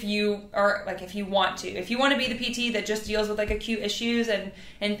 If you are like, if you want to be the PT that just deals with like acute issues and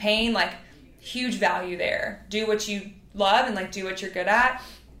pain, like huge value there. Do what you love and like do what you're good at.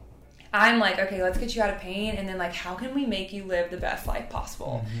 I'm like, okay, let's get you out of pain, and then like, how can we make you live the best life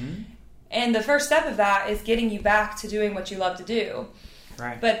possible? And the first step of that is getting you back to doing what you love to do.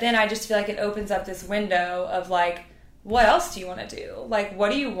 Right. But then I just feel like it opens up this window of like, what else do you want to do? Like,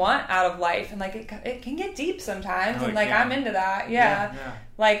 what do you want out of life? And like, it can get deep sometimes. And like, I'm into that. Yeah.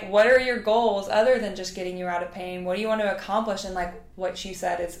 Like, what are your goals other than just getting you out of pain? What do you want to accomplish? And like what she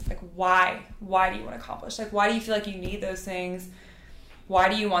said is like, why do you want to accomplish? Like, why do you feel like you need those things? Why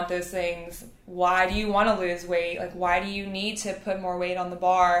do you want those things? Why do you want to lose weight? Like, why do you need to put more weight on the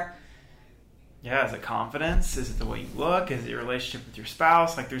bar? Yeah, is it confidence? Is it the way you look? Is it your relationship with your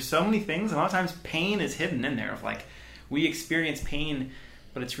spouse? Like, there's so many things. A lot of times pain is hidden in there. Of like, we experience pain,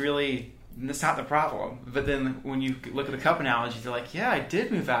 but it's not the problem. But then when you look at the cup analogy, they're like, yeah, I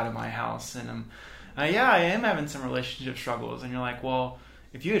did move out of my house, and I am having some relationship struggles. And you're like, well,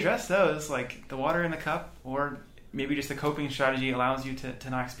 if you address those, like the water in the cup, or maybe just the coping strategy allows you to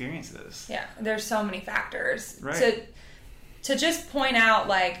not experience this. Yeah, there's so many factors. Right. To just point out,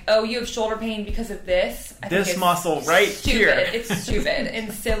 like, oh, you have shoulder pain because of this. I think it's muscle right stupid. here. It's stupid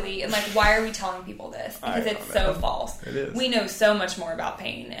and silly. And, like, why are we telling people this? Because it's so false. It is. We know so much more about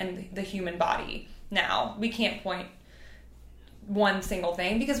pain and the human body now. We can't point one single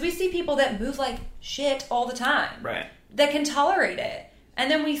thing because we see people that move like shit all the time. Right. That can tolerate it.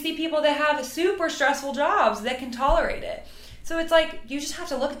 And then we see people that have super stressful jobs that can tolerate it. So it's like, you just have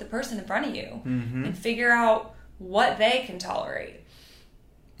to look at the person in front of you and figure out what they can tolerate.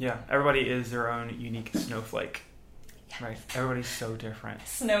 Yeah, everybody is their own unique snowflake. Yes. Right? Everybody's so different.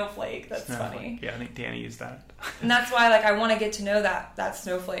 Snowflake, that's funny. Yeah, I think Danny used that. And that's why, like, I want to get to know that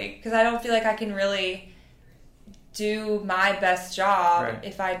snowflake, because I don't feel like I can really do my best job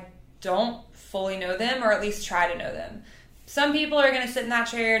if I don't fully know them, or at least try to know them. Some people are going to sit in that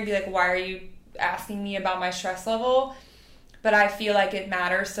chair and be like, why are you asking me about my stress level? But I feel like it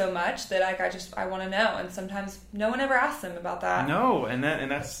matters so much that like I want to know, and sometimes no one ever asks them about that. No, and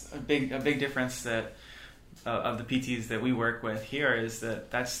that's a big difference that of the PTs that we work with here is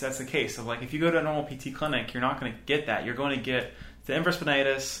that's the case. So like if you go to a normal PT clinic, you're not going to get that. You're going to get the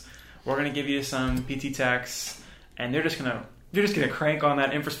infraspinatus. We're going to give you some PT techs, and you're just gonna crank on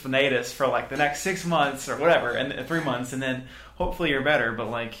that infraspinatus for like the next 6 months or whatever, and 3 months, and then hopefully you're better. But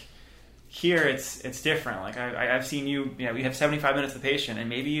like, here it's different. Like I've seen you know, we have 75 minutes with the patient, and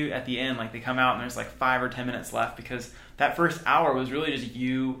maybe you at the end, like they come out and there's like 5 or 10 minutes left, because that first hour was really just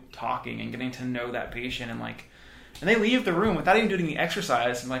you talking and getting to know that patient, and they leave the room without even doing the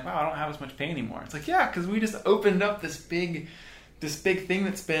exercise and like, wow, I don't have as much pain anymore. It's like, yeah, because we just opened up this big thing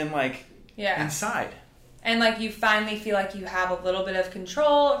that's been like inside. And like you finally feel like you have a little bit of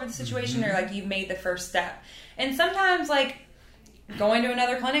control over the situation, or like you've made the first step. And sometimes like going to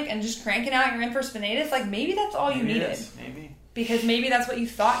another clinic and just cranking out your infraspinatus, like maybe that's all you needed. because maybe that's what you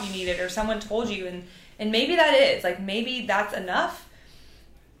thought you needed or someone told you, and maybe that is, like, maybe that's enough,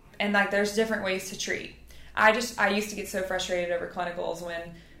 and, like, there's different ways to treat. I used to get so frustrated over clinicals when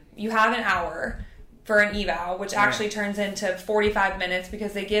you have an hour for an eval, which actually turns into 45 minutes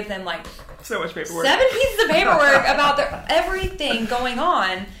because they give them, like, so much paperwork. 7 pieces of paperwork about everything going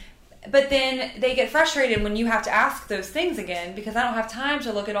on. But then they get frustrated when you have to ask those things again because I don't have time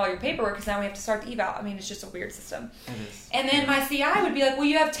to look at all your paperwork because now we have to start the eval. I mean, it's just a weird system. It is. And then my CI would be like, well,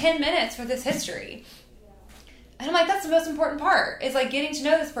 you have 10 minutes for this history. And I'm like, that's the most important part. Is, like, getting to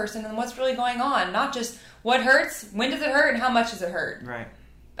know this person and what's really going on. Not just what hurts, when does it hurt, and how much does it hurt. Right.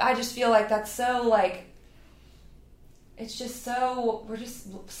 I just feel like that's so, like, it's just so, we're just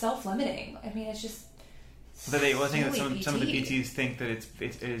self-limiting. I mean, it's just... But I think that some of the PTs think that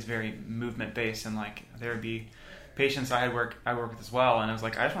it is very movement based, and, like, there would be patients I work with as well, and I was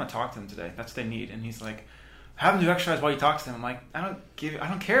like, I just want to talk to them today. That's what they need. And he's like, have them do exercise while you talk to them. I'm like, I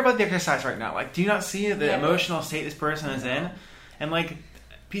don't care about the exercise right now. Like, do you not see the emotional state this person is in? And, like,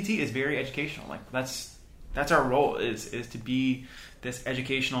 PT is very educational. Like, that's our role is to be this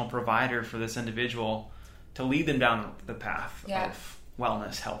educational provider for this individual to lead them down the path of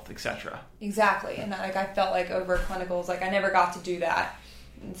wellness, health, etc. Exactly. And, like, I felt like over clinicals, like, I never got to do that.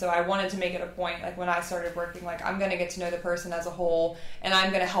 And so I wanted to make it a point, like, when I started working, like, I'm going to get to know the person as a whole, and I'm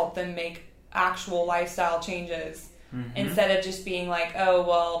going to help them make actual lifestyle changes instead of just being like, oh,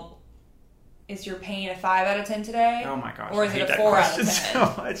 well, is your pain a 5 out of 10 today? Oh my gosh. Or is it a 4 out of 10? So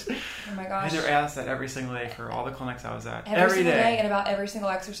much. Oh my gosh. I had to ask that every single day for all the clinics I was at. Every single day and about every single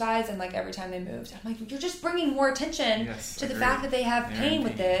exercise, and, like, every time they moved. I'm like, you're just bringing more attention to the fact that they have pain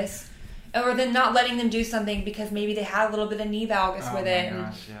with this, or then not letting them do something because maybe they had a little bit of knee valgus with it. Oh my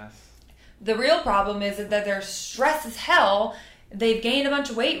gosh, yes. The real problem is that they're stressed as hell. They've gained a bunch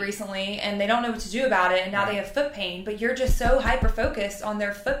of weight recently, and they don't know what to do about it, and now they have foot pain, but you're just so hyper-focused on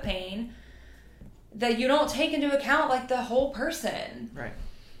their foot pain that you don't take into account, like, the whole person. Right.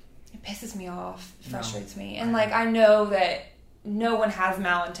 It pisses me off. It frustrates me. And, like, I know that no one has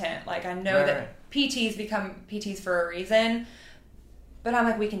malintent. Like, I know that PTs become PTs for a reason, but I'm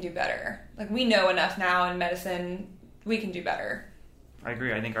like, we can do better. Like, we know enough now in medicine. We can do better. I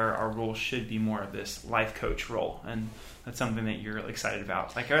agree. I think our role should be more of this life coach role, and that's something that you're excited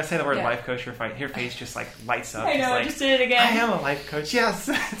about. Like, I say the word life coach, your face just, like, lights up. I know, I just did it again. I am a life coach, yes.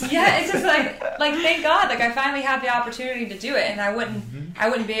 Yeah, it's just like thank God, like, I finally have the opportunity to do it, and I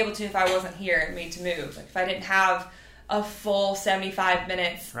wouldn't be able to if I wasn't here and made to move. Like, if I didn't have a full 75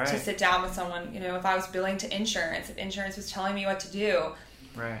 minutes to sit down with someone, you know, if I was billing to insurance, if insurance was telling me what to do,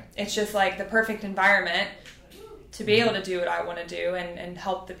 it's just, like, the perfect environment to be able to do what I want to do and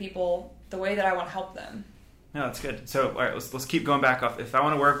help the people the way that I want to help them. No, that's good. So, all right, let's keep going back off. If I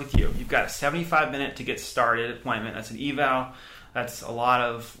want to work with you, you've got a 75-minute to get started appointment. That's an eval. That's a lot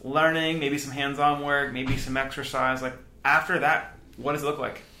of learning, maybe some hands-on work, maybe some exercise. Like, after that, what does it look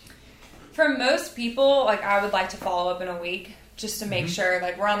like? For most people, like, I would like to follow up in a week just to make sure,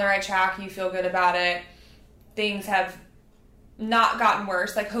 like, we're on the right track, you feel good about it, things have not gotten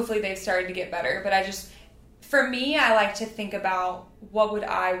worse. Like, hopefully they've started to get better. But for me, I like to think about what would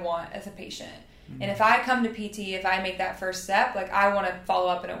I want as a patient. And if I come to PT, if I make that first step, like, I want to follow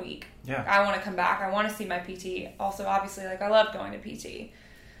up in a week. Yeah. I want to come back. I want to see my PT. Also, obviously, like, I love going to PT.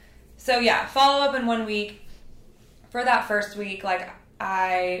 So, yeah, follow up in 1 week. For that first week, like,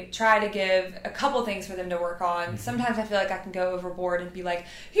 I try to give a couple things for them to work on. Sometimes I feel like I can go overboard and be like,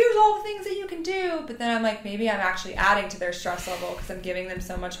 here's all the things that you can do. But then I'm like, maybe I'm actually adding to their stress level because I'm giving them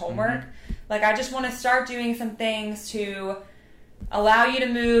so much homework. Like, I just want to start doing some things to allow you to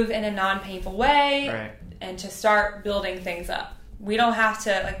move in a non-painful way and to start building things up. We don't have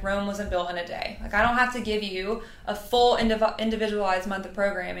to, like, Rome wasn't built in a day. Like, I don't have to give you a full individualized month of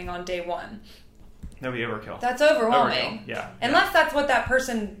programming on day 1. That would be overkill. That's overwhelming. Yeah. Unless that's what that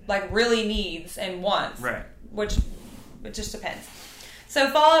person, like, really needs and wants. Right. Which it just depends. So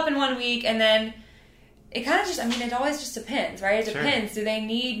follow up in 1 week, and then it kind of just, I mean, it always just depends, right? It depends. Do they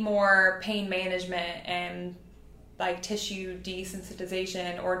need more pain management and, like, tissue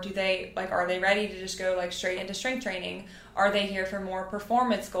desensitization, or do they, like, are they ready to just go, like, straight into strength training? Are they here for more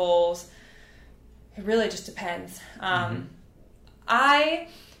performance goals? It really just depends. I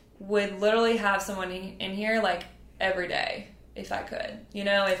would literally have someone in here, like, every day if I could. You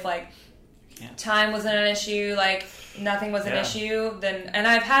know, if, like, time wasn't an issue, like, nothing was an issue, then, and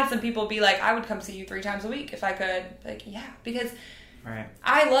I've had some people be like, I would come see you 3 times a week if I could. Like, because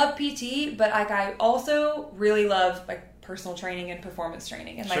I love PT, but, like, I also really love, like, personal training and performance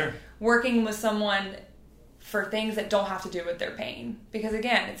training and, like, working with someone for things that don't have to do with their pain. Because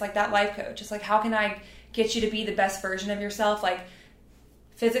again, it's like that life coach. It's like, how can I get you to be the best version of yourself, like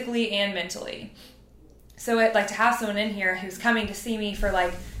physically and mentally? So it like to have someone in here who's coming to see me for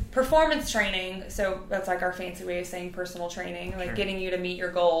like performance training. So that's like our fancy way of saying personal training, like getting you to meet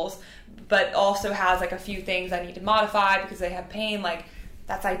your goals, but also has like a few things I need to modify because they have pain. Like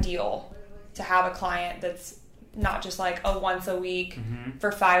that's ideal to have a client that's not just like a once a week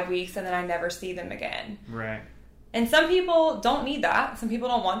for 5 weeks and then I never see them again. Right. And some people don't need that. Some people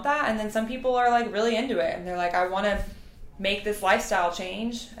don't want that. And then some people are like really into it. And they're like, I want to make this lifestyle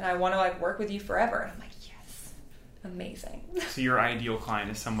change and I want to like work with you forever. And I'm like, yes, amazing. So your ideal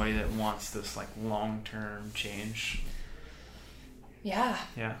client is somebody that wants this like long-term change. Yeah.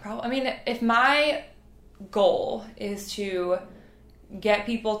 Yeah. Probably. I mean, if my goal is to get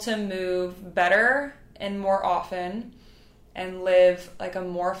people to move better and more often and live like a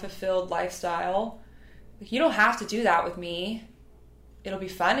more fulfilled lifestyle, you don't have to do that with me. It'll be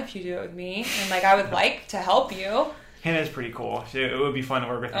fun if you do it with me. And like, I would like to help you. Hannah's pretty cool. It would be fun to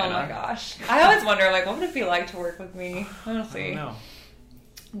work with Hannah. Oh my gosh. I always wonder, like, what would it be like to work with me? Honestly. I don't know.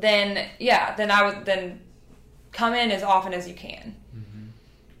 Then I would come in as often as you can.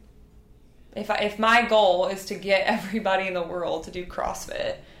 If my goal is to get everybody in the world to do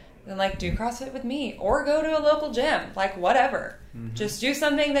CrossFit, then like do CrossFit with me or go to a local gym, like whatever. Just do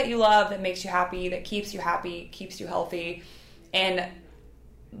something that you love, that makes you happy, that keeps you happy, keeps you healthy. And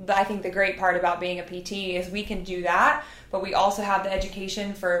I think the great part about being a PT is we can do that, but we also have the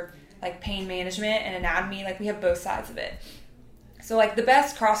education for like pain management and anatomy. Like we have both sides of it. So like the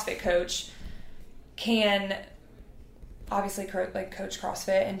best CrossFit coach can obviously like coach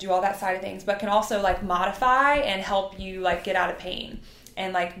CrossFit and do all that side of things, but can also like modify and help you like get out of pain.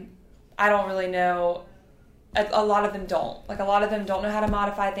 And like, I don't really know, a lot of them don't. Like a lot of them don't know how to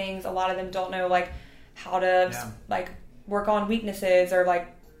modify things. A lot of them don't know like how to like work on weaknesses or like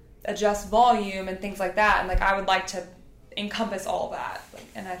adjust volume and things like that. And like, I would like to encompass all that.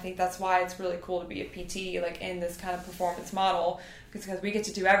 And I think that's why it's really cool to be a PT, like in this kind of performance model, because we get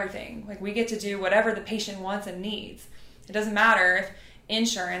to do everything. Like we get to do whatever the patient wants and needs. It doesn't matter if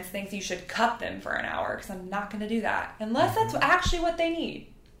insurance thinks you should cut them for an hour, because I'm not going to do that unless that's actually what they need.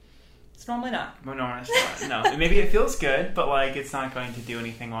 It's normally not. Well, no, it's not. No, maybe it feels good, but like it's not going to do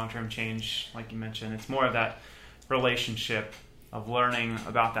anything long-term change, like you mentioned. It's more of that relationship of learning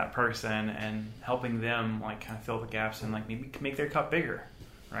about that person and helping them like kind of fill the gaps and like maybe make their cup bigger,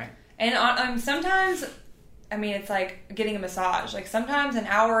 right? And sometimes, I mean, it's like getting a massage. Like sometimes an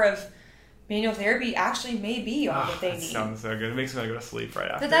hour of manual therapy actually may be all that they need. Sounds so good. It makes me want to go to sleep right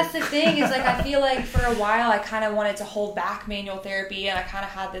after. But that's the thing, is like I feel like for a while I kind of wanted to hold back manual therapy, and I kind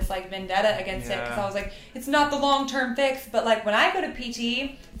of had this like vendetta against it because I was like, it's not the long-term fix. But like when I go to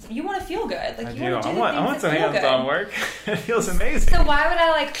PT, you want to feel good. Like you want to do the things I want that some feel good. hands-on work. It feels amazing. So why would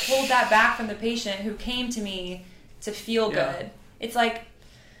I like hold that back from the patient who came to me to feel good? It's like,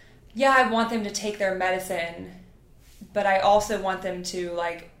 yeah, I want them to take their medicine, but I also want them to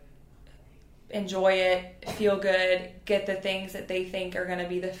like enjoy it, feel good, get the things that they think are going to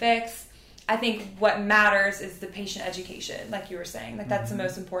be the fix. I think what matters is the patient education, like you were saying. Like that's the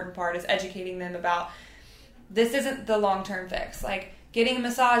most important part, is educating them about this isn't the long-term fix. Like getting a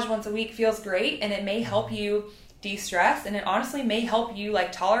massage once a week feels great, and it may help you de-stress, and it honestly may help you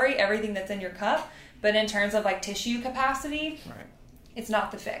like tolerate everything that's in your cup, but in terms of like tissue capacity, it's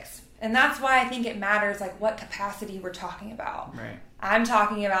not the fix. And that's why I think it matters like what capacity we're talking about. Right. I'm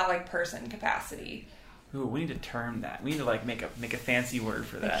talking about like person capacity. Ooh, we need to term that. We need to like make a fancy word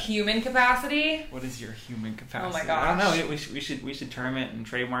for that. Like human capacity. What is your human capacity? Oh my gosh. I don't know. We should term it and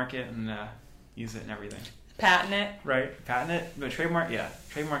trademark it and use it and everything. Patent it. Right. Patent it. But trademark. Yeah.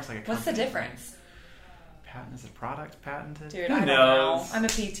 Trademark's like a company. What's the difference? Patent is a product. Patented. Dude, Who I don't knows? know. I'm a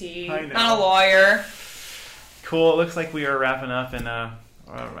PT. I know. Not a lawyer. Cool. It looks like we are wrapping up and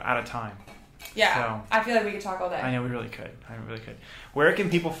out of time. Yeah, So, I feel like we could talk all day. I know we really could. Where can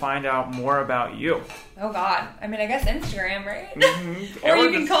people find out more about you? Oh God, I mean, I guess Instagram, right? Mm-hmm. Or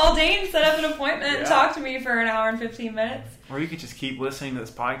you can call Dane, set up an appointment, and Yeah. talk to me for an hour and 15 minutes. Or you could just keep listening to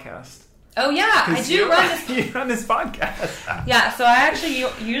this podcast. Oh yeah, I do run this. You run this podcast. Yeah, so I actually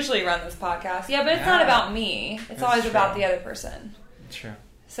usually run this podcast. Yeah, but it's not about me. It's That's always true. about the other person. True.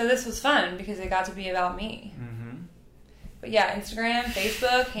 So this was fun because it got to be about me. Mm-hmm. But yeah, Instagram,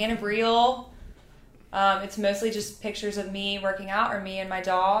 Facebook, Hannah Breal. It's mostly just pictures of me working out or me and my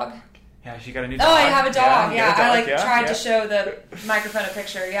dog. Yeah, she got a new dog. Oh, I have a dog. Yeah, I tried to show the microphone a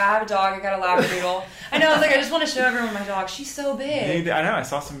picture. Yeah, I have a dog. I got a Labradoodle. I know. I was like, I just want to show everyone my dog. She's so big. I know. I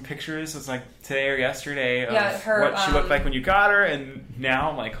saw some pictures. It was like today or yesterday of her, what she looked like when you got her, and now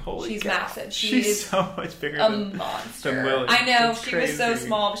I'm like, holy she's cow. massive. She's so much bigger than monster. Willie. I know. It's she crazy. was so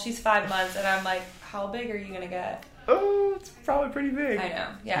small, but she's 5 months, and I'm like, how big are you gonna get? Oh, it's probably pretty big. I know,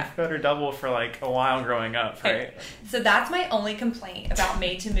 yeah. You've got her double for like a while growing up, right? So that's my only complaint about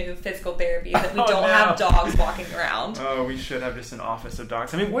Made to Move physical therapy, is that we don't have dogs walking around. Oh, we should have just an office of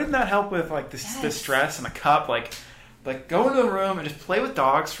dogs. I mean, wouldn't that help with like the stress and a cup? Like go into a room and just play with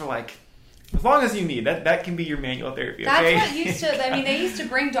dogs for like as long as you need. That can be your manual therapy, okay? That's what used to, I mean, they used to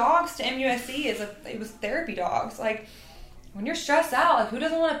bring dogs to MUSC it was therapy dogs. Like, when you're stressed out, like, who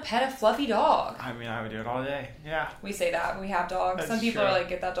doesn't want to pet a fluffy dog? I mean, I would do it all day. Yeah. We say that. We have dogs. That's Some people true. are like,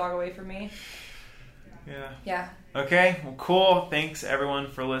 get that dog away from me. Yeah. Yeah. Okay. Well, cool. Thanks,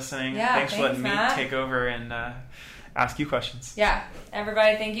 everyone, for listening. Yeah, thanks for letting Matt. me take over and ask you questions. Yeah.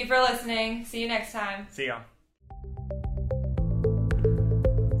 Everybody, thank you for listening. See you next time. See ya.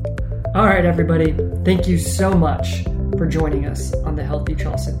 All right, everybody. Thank you so much for joining us on the Healthy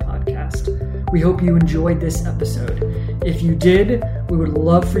Charleston podcast. We hope you enjoyed this episode. If you did, we would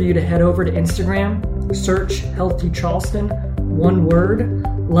love for you to head over to Instagram, search Healthy Charleston, one word,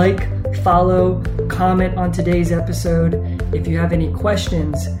 like, follow, comment on today's episode. If you have any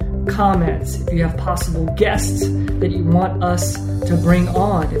questions, comments, if you have possible guests that you want us to bring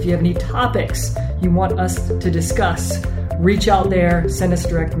on, if you have any topics you want us to discuss, reach out there, send us a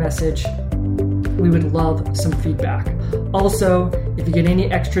direct message. We would love some feedback. Also, if you get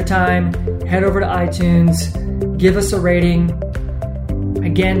any extra time, head over to iTunes, give us a rating.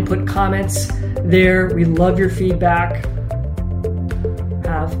 Again, put comments there. We love your feedback.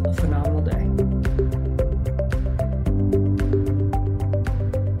 Have a phenomenal day.